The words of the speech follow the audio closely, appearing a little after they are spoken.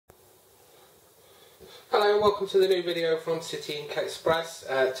Hello and welcome to the new video from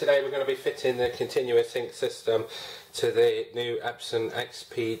Cityinkexpress. Today we're going to be fitting the continuous ink system to the new Epson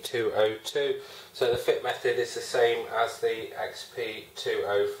XP202. So the fit method is the same as the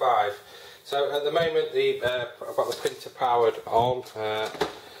XP205. So at the moment I've got the printer powered on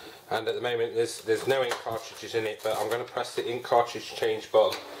and at the moment there's no ink cartridges in it, but I'm going to press the ink cartridge change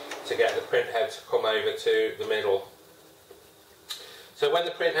button to get the print head to come over to the middle. So when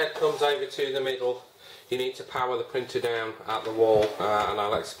the print head comes over to the middle, you need to power the printer down at the wall, and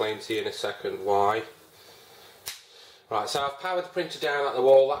I'll explain to you in a second why. Right, so I've powered the printer down at the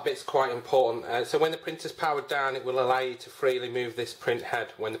wall. That bit's quite important. So when the printer's powered down, it will allow you to freely move this print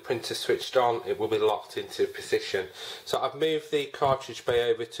head. When the printer's switched on, it will be locked into position. So I've moved the cartridge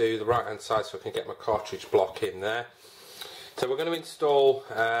bay over to the right hand side so I can get my cartridge block in there. So we're going to install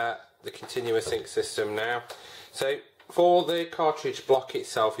the continuous ink system now. So for the cartridge block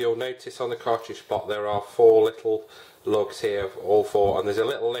itself, you'll notice on the cartridge block there are 4 little lugs here, all 4, and there's a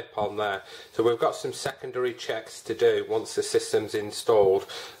little lip on there. So we've got some secondary checks to do once the system's installed,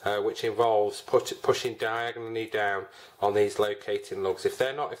 which involves pushing diagonally down on these locating lugs. If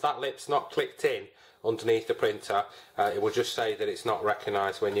that lip's not clicked in underneath the printer, it will just say that it's not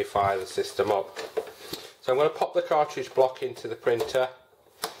recognised when you fire the system up. So I'm going to pop the cartridge block into the printer,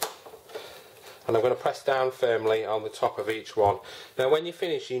 and I'm going to press down firmly on the top of each one. Now when you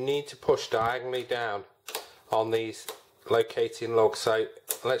finish, you need to push diagonally down on these locating lugs. So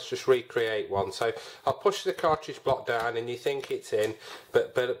let's just recreate one. So I'll push the cartridge block down and you think it's in,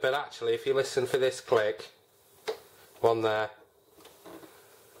 but actually if you listen for this click, one there,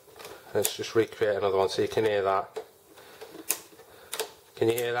 let's just recreate another one so you can hear that. Can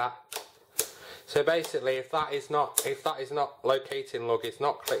you hear that? So basically, if that is not locating lug, it's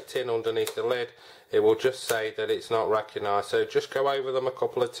not clicked in underneath the lid, it will just say that it's not recognised. So just go over them a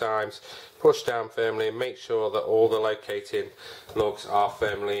couple of times, push down firmly, and make sure that all the locating lugs are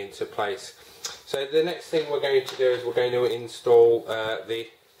firmly into place. So the next thing we're going to do is we're going to install the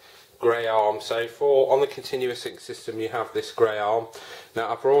grey arm. So on the continuous ink system you have this grey arm. Now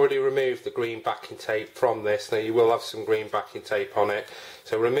I've already removed the green backing tape from this. Now you will have some green backing tape on it,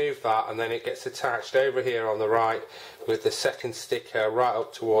 so remove that, and then it gets attached over here on the right with the second sticker right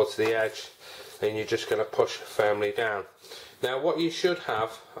up towards the edge, and you're just going to push firmly down. Now what you should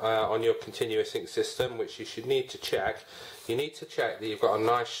have on your continuous ink system, which you should need to check, you need to check that you've got a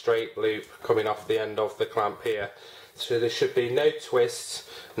nice straight loop coming off the end of the clamp here. So there should be no twists,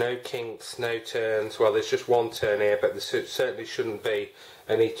 no kinks, no turns. Well, there's just one turn here, but there certainly shouldn't be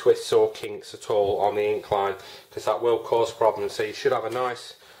any twists or kinks at all on the ink line, because that will cause problems. So you should have a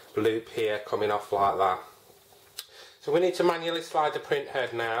nice loop here coming off like that. So we need to manually slide the print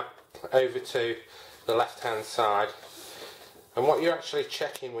head now over to the left hand side, and what you're actually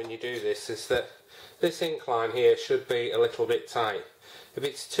checking when you do this is that this ink line here should be a little bit tight. If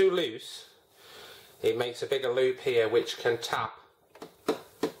it's too loose, it makes a bigger loop here which can tap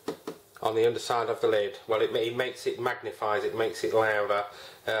on the underside of the lid. Well, it makes it magnifies, it makes it louder.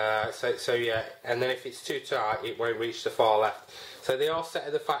 So yeah, and then if it's too tight, it won't reach the far left. So they are set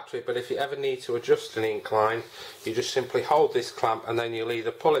at the factory, but if you ever need to adjust an ink line, you just simply hold this clamp, and then you'll either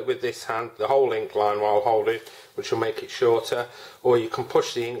pull it with this hand, the whole ink line while holding, which will make it shorter, or you can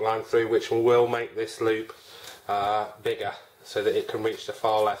push the ink line through, which will make this loop bigger, so that it can reach the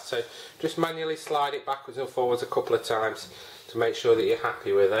far left. So just manually slide it backwards and forwards a couple of times to make sure that you're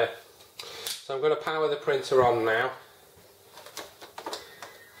happy with it. So I'm going to power the printer on now,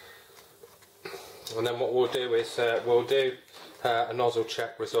 and then what we'll do is we'll do a nozzle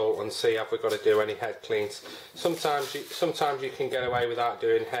check result and see if we've got to do any head cleans. Sometimes you can get away without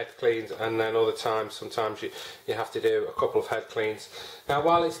doing head cleans, and then other times sometimes you have to do a couple of head cleans. Now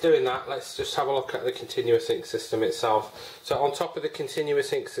while it's doing that, let's just have a look at the continuous ink system itself. So on top of the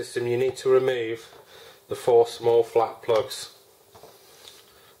continuous ink system you need to remove the 4 small flat plugs.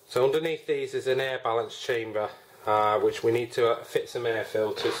 So underneath these is an air balance chamber, which we need to fit some air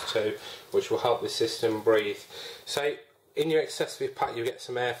filters to, which will help the system breathe. So in your accessory pack you get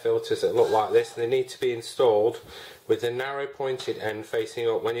some air filters that look like this, and they need to be installed with the narrow pointed end facing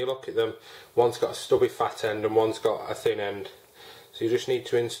up. When you look at them, one's got a stubby fat end and one's got a thin end. So you just need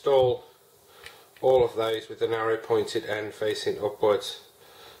to install all of those with the narrow pointed end facing upwards.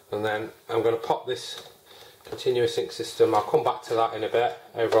 And then I'm going to pop this continuous ink system, I'll come back to that in a bit,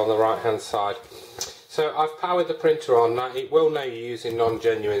 over on the right hand side. So I've powered the printer on. Now it will know you're using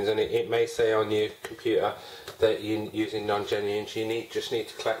non-genuines, and it may say on your computer that you're using non-genuines. You just need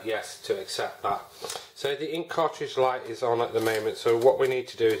to click yes to accept that. So the ink cartridge light is on at the moment, so what we need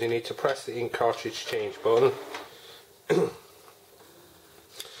to do is you need to press the ink cartridge change button.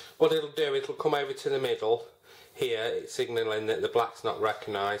 what it'll do, it'll come over to the middle here, it's signalling that the black's not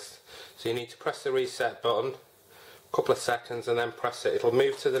recognised. So you need to press the reset button a couple of seconds and then press it. It'll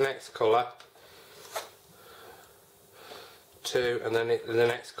move to the next colour, 2, and then the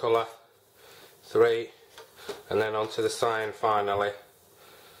next colour, 3, and then onto the cyan finally.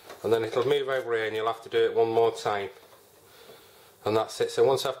 And then it'll move over here and you'll have to do it one more time. And that's it. So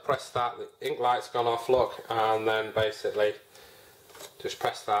once I've pressed that, the ink light's gone off, look, and then basically just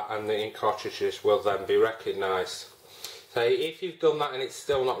press that and the ink cartridges will then be recognised. So if you've done that and it's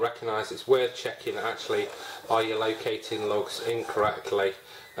still not recognised, it's worth checking actually, are you locating lugs incorrectly,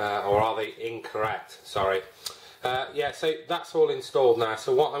 or are they incorrect, sorry. Yeah, so that's all installed now.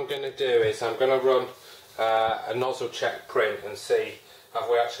 So what I'm going to do is I'm going to run a nozzle check print and see have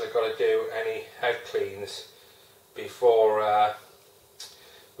we actually got to do any head cleans before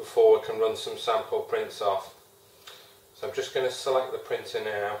we can run some sample prints off. So I'm just going to select the printer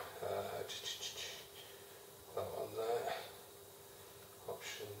now. That one there.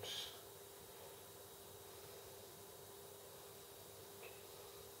 Options.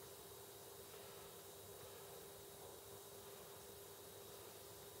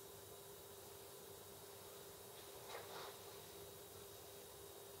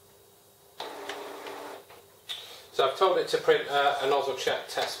 So I've told it to print a nozzle check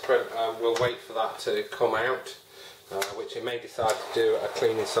test print. We'll wait for that to come out, which it may decide to do a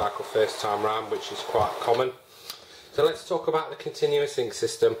cleaning cycle first time round, which is quite common. So let's talk about the continuous ink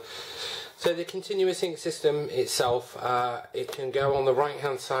system. So the continuous ink system itself, it can go on the right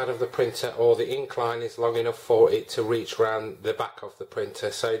hand side of the printer, or the ink line is long enough for it to reach around the back of the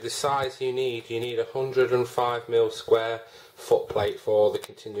printer. So the size you need 105mm square foot plate for the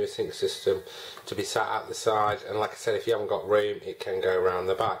continuous ink system to be sat at the side, and like I said, if you haven't got room it can go around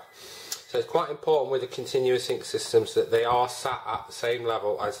the back. So it's quite important with the continuous ink systems that they are sat at the same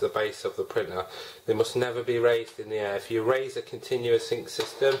level as the base of the printer. They must never be raised in the air. If you raise a continuous ink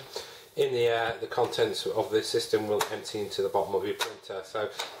system in the air, the contents of the system will empty into the bottom of your printer. So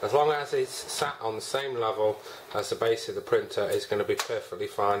as long as it's sat on the same level as the base of the printer, it's going to be perfectly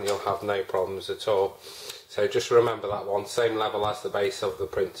fine. You'll have no problems at all. So just remember that one, same level as the base of the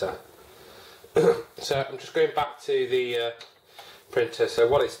printer. So I'm just going back to the printer. So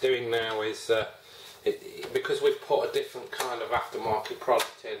what it's doing now is, because we've put a different kind of aftermarket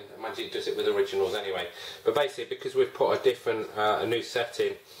product in, imagine it does it with originals anyway, but basically because we've put a new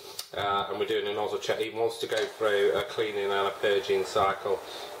setting, and we're doing a nozzle check, it wants to go through a cleaning and a purging cycle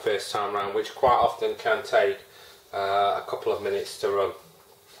first time round, which quite often can take a couple of minutes to run.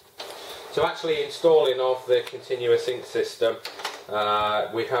 So actually installing of the continuous ink system,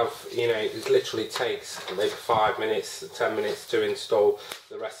 we have, it literally takes maybe 5 minutes, 10 minutes to install.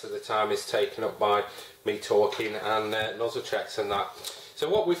 The rest of the time is taken up by me talking and nozzle checks and that. So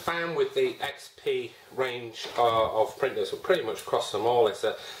what we found with the XP range of printers, pretty much across them all, is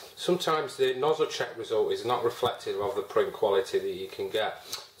that sometimes the nozzle check result is not reflective of the print quality that you can get.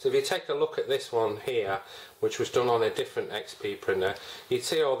 So if you take a look at this one here, which was done on a different XP printer, you'd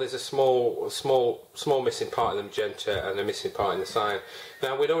see, oh, there's a small missing part of the magenta and a missing part in the cyan.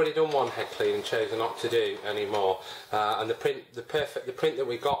 Now we'd already done one head clean and chosen not to do any more, and the print that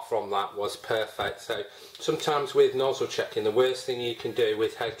we got from that was perfect. So sometimes with nozzle checking, the worst thing you can do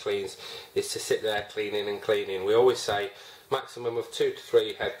with head cleans is to sit there cleaning and cleaning. We always say maximum of 2 to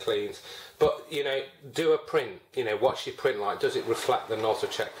 3 head cleans, but do a print, what's your print like, does it reflect the nozzle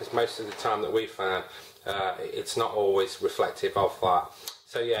check, because most of the time that we found it's not always reflective of that.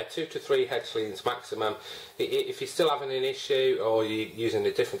 So yeah, 2 to 3 head cleans maximum. If you're still having an issue or you're using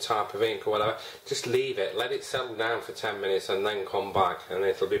a different type of ink or whatever, just leave it, let it settle down for 10 minutes and then come back and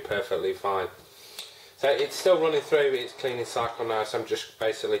it'll be perfectly fine. So it's still running through its cleaning cycle now, so I'm just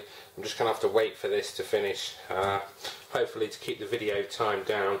going to have to wait for this to finish. Hopefully to keep the video time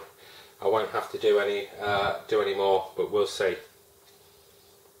down, I won't have to do any more, but we'll see.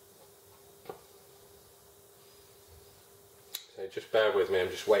 So just bear with me, I'm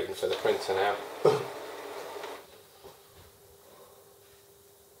just waiting for the printer now.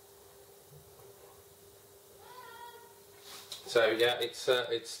 So yeah, it's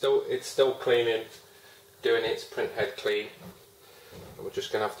still cleaning, doing its print head clean. We're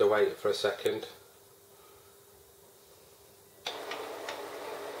just going to have to wait for a second.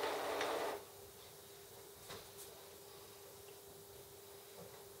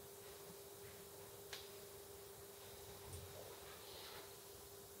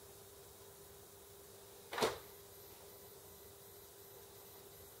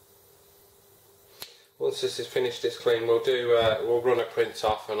 Once this is finished its clean, we'll run a print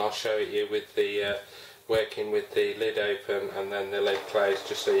off and I'll show it you with working with the lid open and then the lid closed,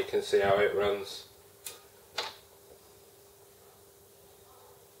 just so you can see how it runs.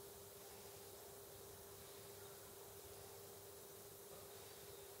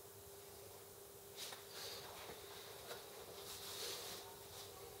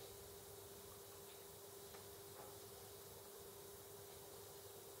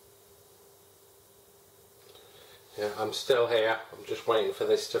 Yeah, I'm still here. I'm just waiting for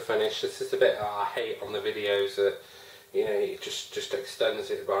this to finish. This is the bit that I hate on the videos, that you know, it just extends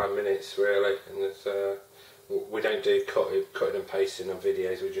it by minutes really, and there's, we don't do cutting and pasting on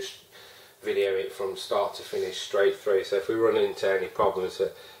videos. We just video it from start to finish straight through. So if we run into any problems,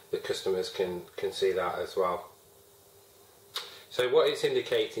 that the customers can see that as well. So what it's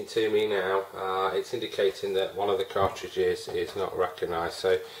indicating to me now, it's indicating that one of the cartridges is not recognised.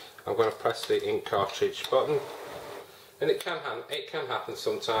 So I'm going to press the ink cartridge button. And it can happen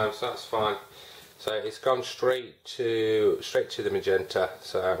sometimes. That's fine. So it's gone straight to the magenta.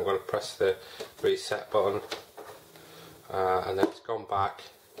 So I'm going to press the reset button, and then it's gone back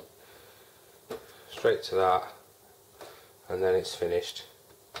straight to that, and then it's finished.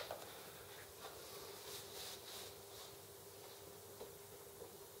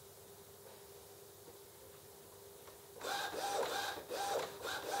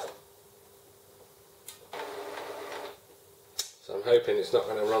 So I'm hoping it's not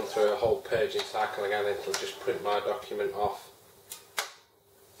going to run through a whole purging cycle again. It'll just print my document off.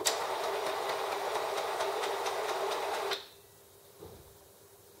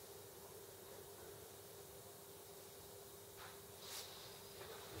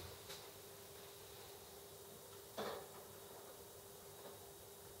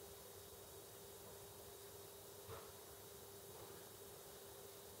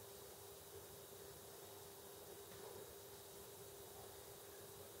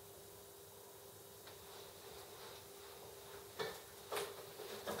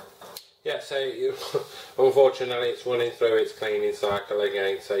 Yeah, so unfortunately it's running through its cleaning cycle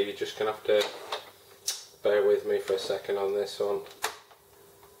again, so you're just going to have to bear with me for a second on this one.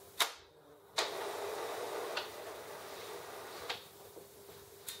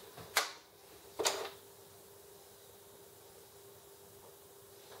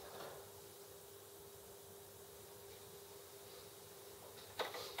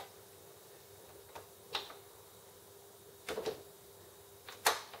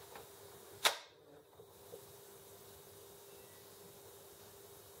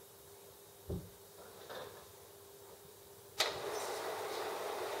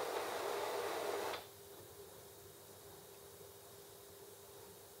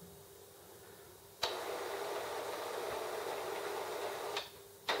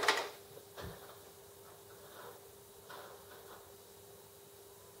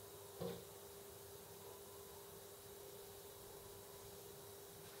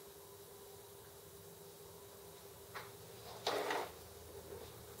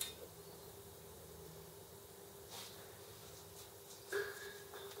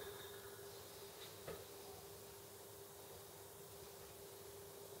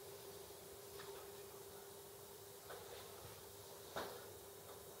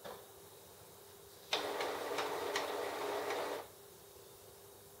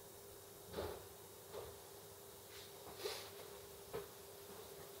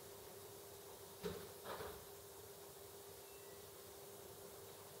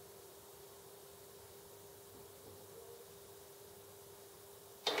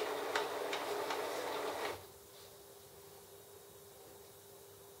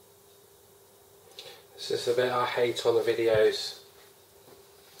 This is the bit I hate on the videos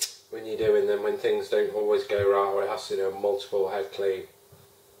when you're doing them, when things don't always go right, or it has to do a multiple head clean.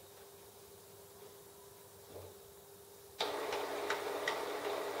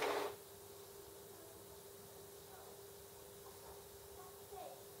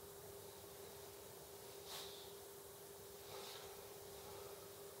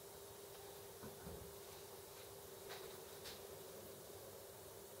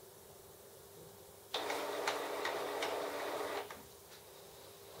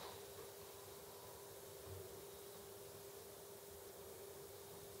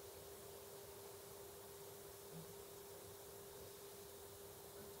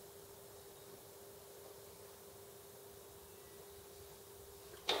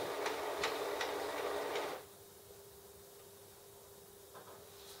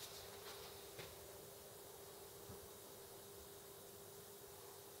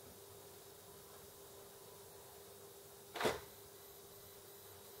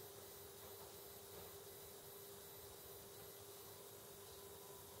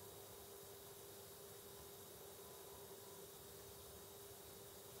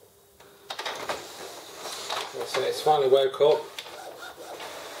 So it's finally woke up.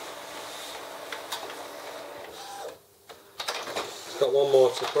 It's got one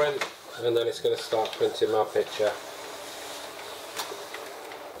more to print and then it's going to start printing my picture.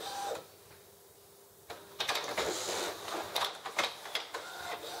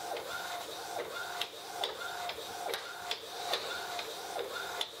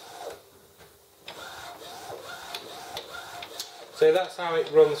 So that's how it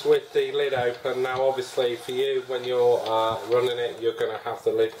runs with the lid open. Now obviously for you, when you're running it, you're going to have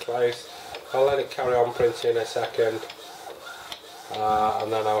the lid closed. I'll let it carry on printing a second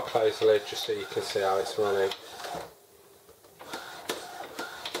and then I'll close the lid just so you can see how it's running.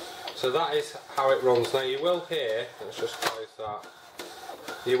 So that is how it runs. Now you will hear, let's just close that,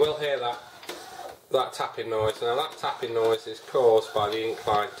 you will hear that tapping noise. Now that tapping noise is caused by the ink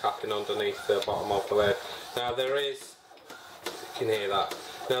line tapping underneath the bottom of the lid. Now there is, you can hear that.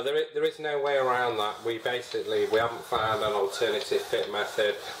 Now there is no way around that. We haven't found an alternative fit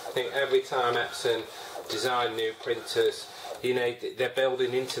method. I think every time Epson design new printers, you know, they're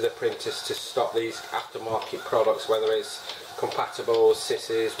building into the printers to stop these aftermarket products, whether it's compatible,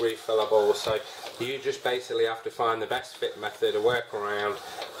 Cisses, refillable. So you just basically have to find the best fit method, a workaround,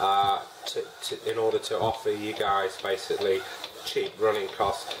 in order to offer you guys basically cheap running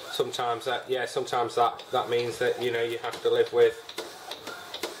costs. Sometimes that means that, you know, you have to live with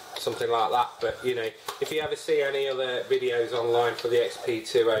something like that. But you know, if you ever see any other videos online for the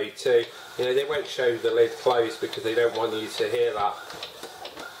XP202, you know, they won't show the lid closed because they don't want you to hear that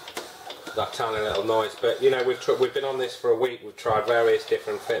tiny little noise. But you know, we've been on this for a week. We've tried various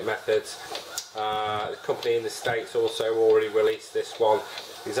different fit methods. The company in the States also already released this one,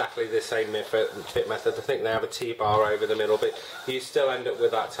 exactly the same fit method. I think they have a T-bar over the middle, but you still end up with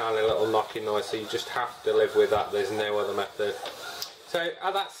that tiny little knocking noise, so you just have to live with that. There's no other method. So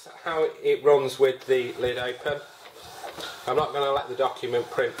that's how it runs with the lid open. I'm not going to let the document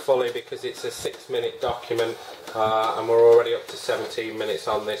print fully because it's a 6-minute document and we're already up to 17 minutes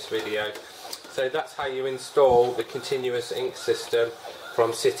on this video. So that's how you install the continuous ink system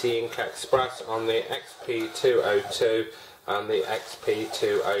from Cityinkexpress on the XP202 and the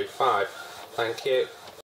XP205. Thank you.